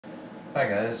Hi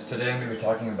guys, today I'm going to be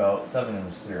talking about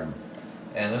Thevenin's theorem.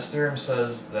 And this theorem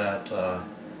says that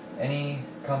any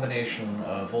combination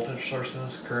of voltage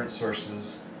sources, current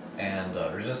sources, and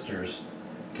resistors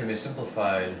can be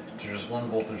simplified to just one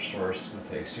voltage source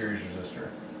with a series resistor.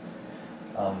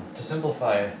 To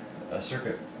simplify a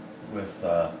circuit with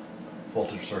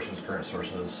voltage sources, current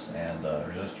sources, and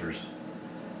resistors,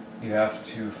 you have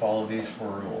to follow these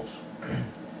four rules.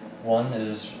 One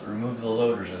is remove the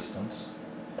load resistance.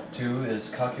 2 is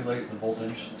calculate the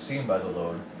voltage seen by the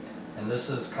load, and this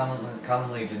is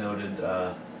commonly denoted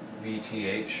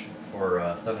VTH for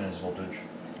Thevenin's voltage.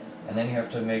 And then you have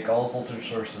to make all voltage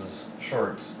sources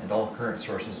shorts and all current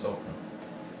sources open.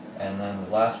 And then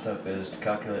the last step is to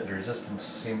calculate the resistance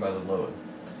seen by the load.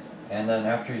 And then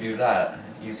after you do that,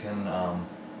 you can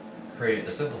create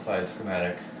a simplified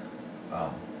schematic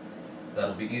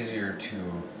that'll be easier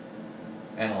to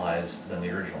analyze than the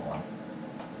original one.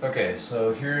 Okay,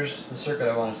 so here's the circuit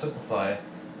I want to simplify,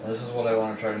 and this is what I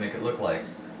want to try to make it look like.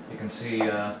 You can see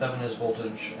Thevenin's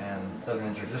voltage and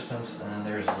Thevenin's resistance, and then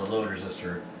there's the load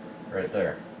resistor right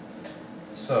there.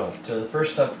 So, the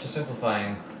first step to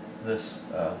simplifying this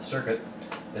circuit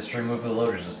is to remove the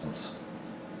load resistance.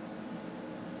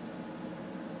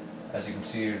 As you can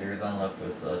see, you're then left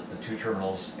with the two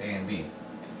terminals A and B.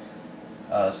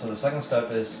 So the second step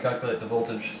is to calculate the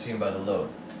voltage seen by the load.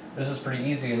 This is pretty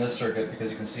easy in this circuit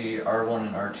because you can see R1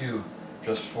 and R2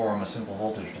 just form a simple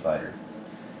voltage divider.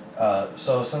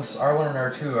 So since R1 and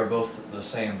R2 are both the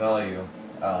same value,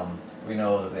 we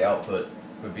know that the output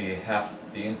would be half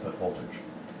the input voltage.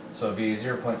 So it would be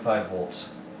 0.5 volts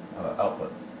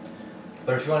output.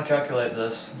 But if you want to calculate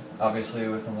this, obviously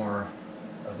with a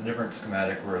different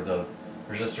schematic where the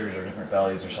resistors are different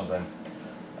values or something,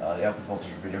 the output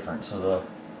voltage would be different. So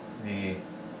the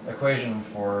equation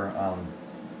for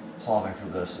solving for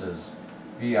this is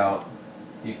V out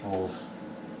equals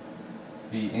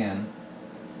V in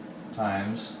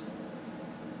times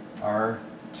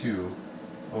R2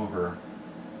 over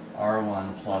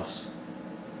R1 plus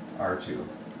R2.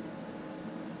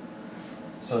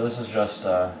 So this is just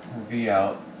V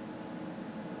out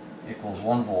equals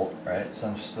 1 volt, right,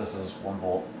 since this is 1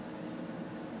 volt,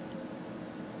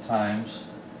 times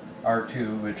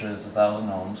R2, which is 1000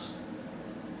 ohms,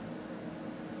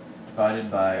 divided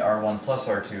by R1 plus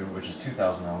R2, which is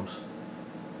 2000 ohms.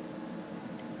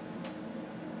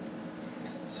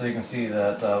 So you can see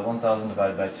that 1000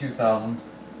 divided by 2000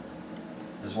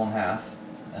 is 1/2,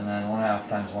 and then 1/2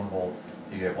 times 1 volt,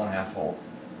 you get 1/2 volt.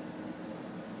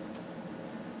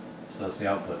 So that's the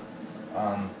output.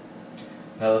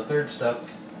 Now the third step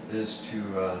is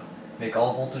to make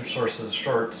all voltage sources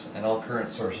shorts and all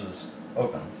current sources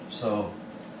open. So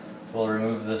we'll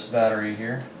remove this battery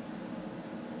here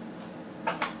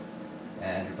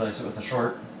and replace it with a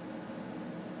short.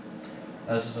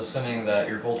 Now this is assuming that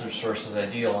your voltage source is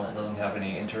ideal and it doesn't have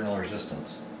any internal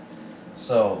resistance.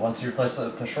 So once you replace it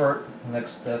with a short, the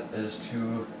next step is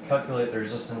to calculate the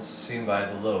resistance seen by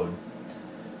the load.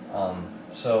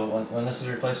 So when this is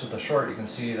replaced with a short, you can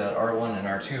see that R1 and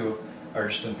R2 are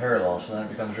just in parallel, so then it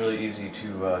becomes really easy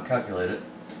to calculate it,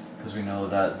 because we know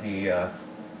that the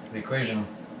equation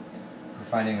for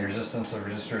finding the resistance of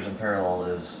resistors in parallel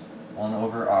is 1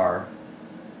 over R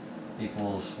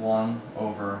equals 1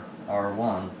 over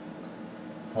R1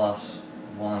 plus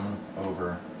 1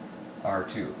 over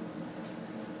R2.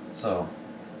 So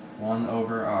 1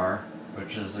 over R,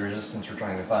 which is the resistance we're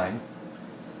trying to find,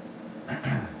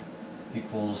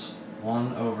 equals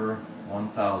 1 over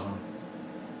 1000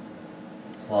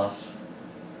 plus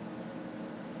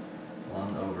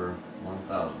 1 over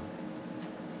 1000.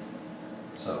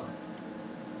 So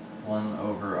 1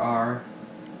 over R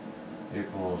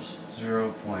equals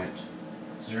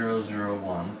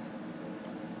 0.001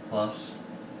 plus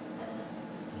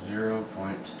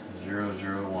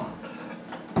 0.001.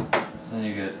 So then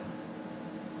you get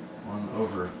 1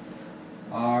 over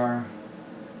R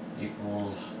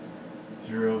equals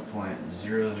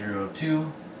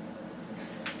 0.002.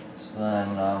 So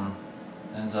then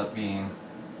ends up being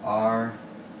R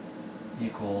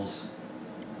equals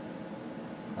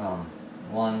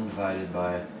 1 divided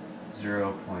by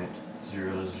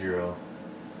 0.002.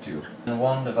 And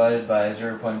 1 divided by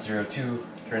 0.02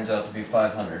 turns out to be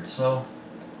 500. So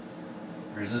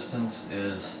resistance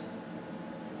is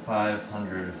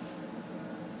 500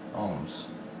 ohms.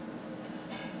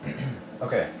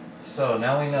 Okay, so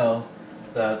now we know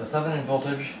that the Thevenin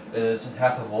voltage is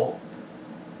 1/2 volt.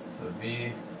 So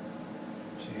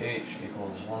VTH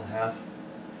equals 1/2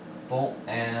 volt,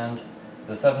 and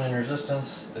the Thevenin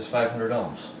resistance is 500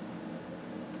 ohms.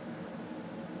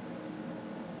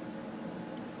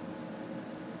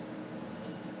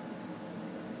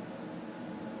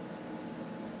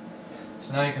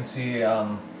 So now you can see,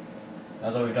 now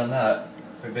that we've done that,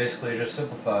 we basically just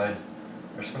simplified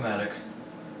our schematic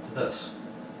to this.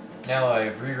 Now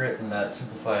I've rewritten that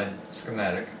simplified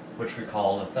schematic, which we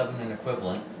call the Thevenin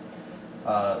equivalent,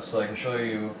 so I can show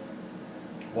you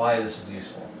why this is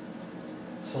useful.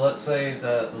 So let's say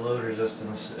that the load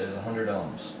resistance is 100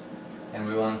 ohms, and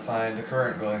we want to find the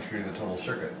current going through the total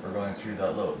circuit, or going through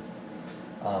that load.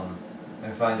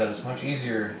 And find that it's much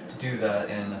easier to do that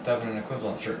in a Thevenin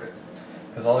equivalent circuit,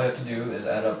 because all we have to do is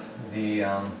add up the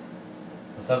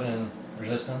Thevenin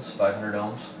resistance, 500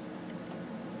 ohms,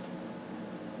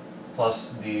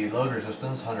 plus the load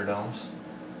resistance, 100 ohms,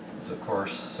 it's of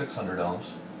course 600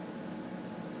 ohms.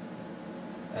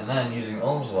 And then using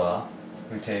Ohm's law,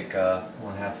 we take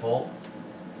 1/2 volt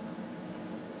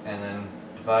and then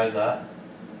divide that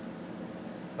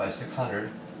by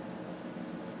 600,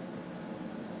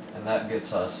 and that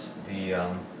gets us the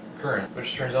current,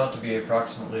 which turns out to be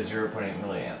approximately 0.8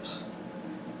 milliamps.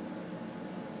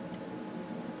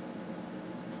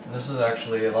 And this is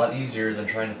actually a lot easier than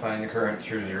trying to find the current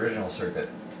through the original circuit.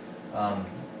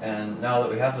 And now that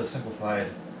we have the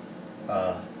simplified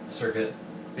circuit,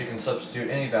 we can substitute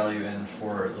any value in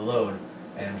for the load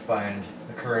and find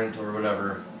the current or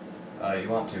whatever you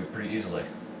want to pretty easily.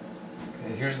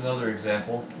 Okay, here's another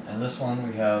example, and this one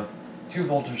we have 2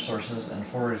 voltage sources and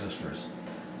 4 resistors.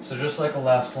 So just like the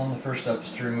last one, the first step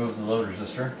is to remove the load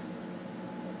resistor.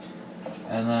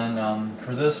 And then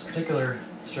for this particular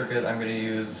circuit, I'm going to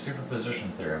use the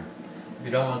superposition theorem. If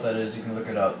you don't know what that is, you can look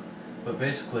it up. But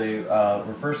basically,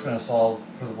 we're first going to solve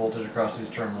for the voltage across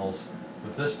these terminals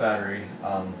with this battery,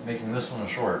 making this one a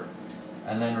short,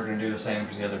 and then we're going to do the same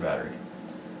for the other battery.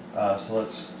 So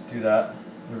let's do that.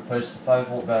 We replace the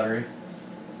 5-volt battery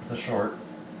with a short,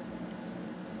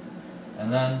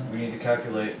 and then we need to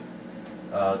calculate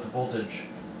the voltage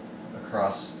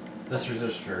across this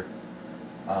resistor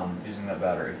using that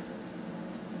battery.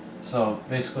 So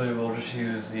basically we'll just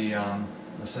use the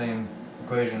same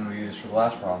equation we used for the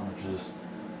last problem, which is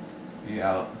V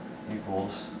out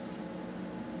equals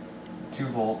 2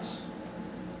 volts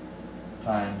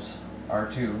times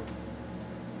R2,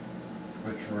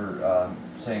 which we're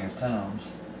saying is 10 ohms,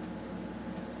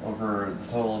 over the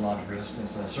total amount of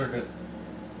resistance in the circuit,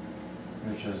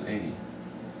 which is 80.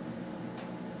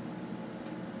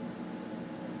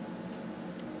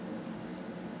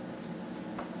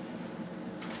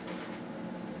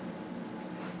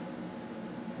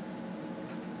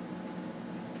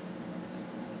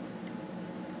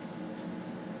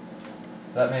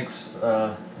 That makes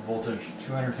the voltage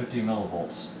 250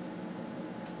 millivolts,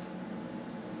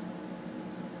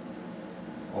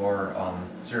 or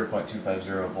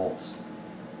 0.250 volts.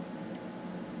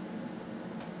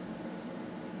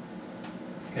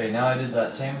 Okay, now I did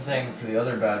that same thing for the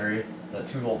other battery, that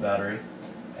 2-volt battery,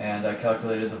 and I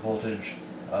calculated the voltage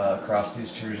across these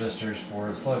 2 resistors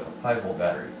for the 5-volt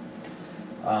battery.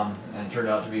 And it turned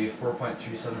out to be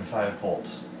 4.375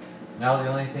 volts. Now the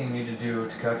only thing you need to do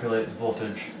to calculate the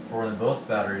voltage for when both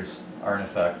batteries are in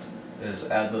effect is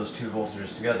add those 2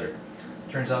 voltages together.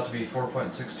 It turns out to be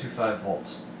 4.625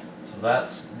 volts. So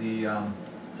that's the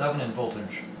Thevenin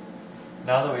voltage.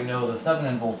 Now that we know the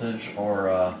Thevenin voltage,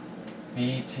 or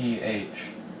VTH,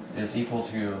 is equal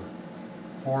to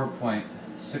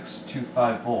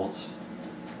 4.625 volts,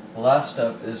 the last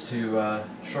step is to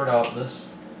short out this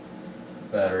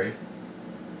battery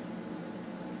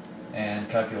and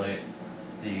calculate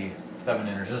the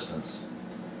Thevenin resistance.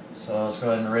 So let's go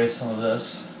ahead and erase some of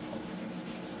this,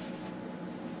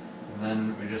 and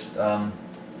then we just,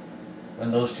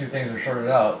 when those 2 things are shorted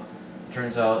out, it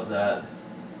turns out that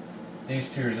these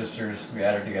 2 resistors can be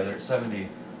added together at 70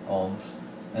 ohms,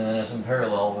 and then it's in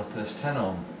parallel with this 10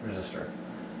 ohm resistor.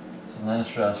 So then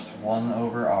it's just 1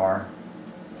 over R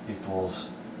equals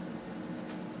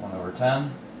 1 over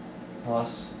 10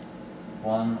 plus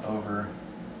 1 over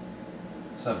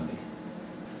 70.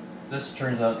 This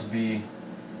turns out to be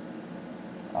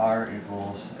R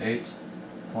equals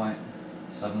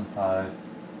 8.75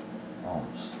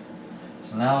 ohms.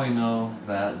 So now we know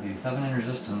that the Thevenin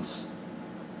resistance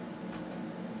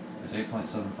is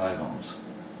 8.75 ohms.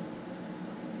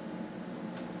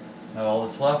 Now all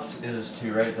that's left is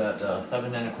to write that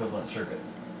Thevenin equivalent circuit.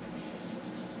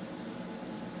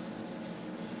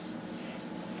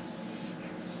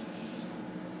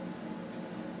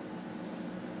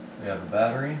 We have a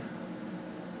battery,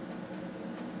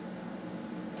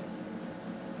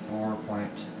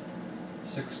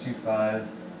 4.625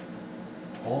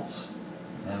 volts,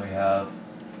 and we have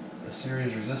a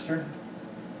series resistor,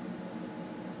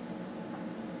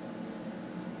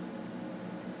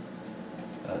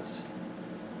 that's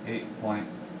 8.75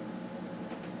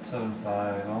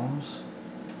 0.75 ohms.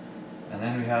 And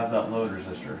then we have that load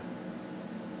resistor.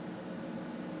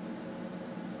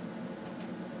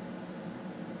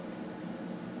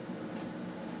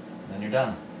 And then you're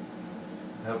done.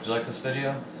 I hope you liked this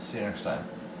video. See you next time.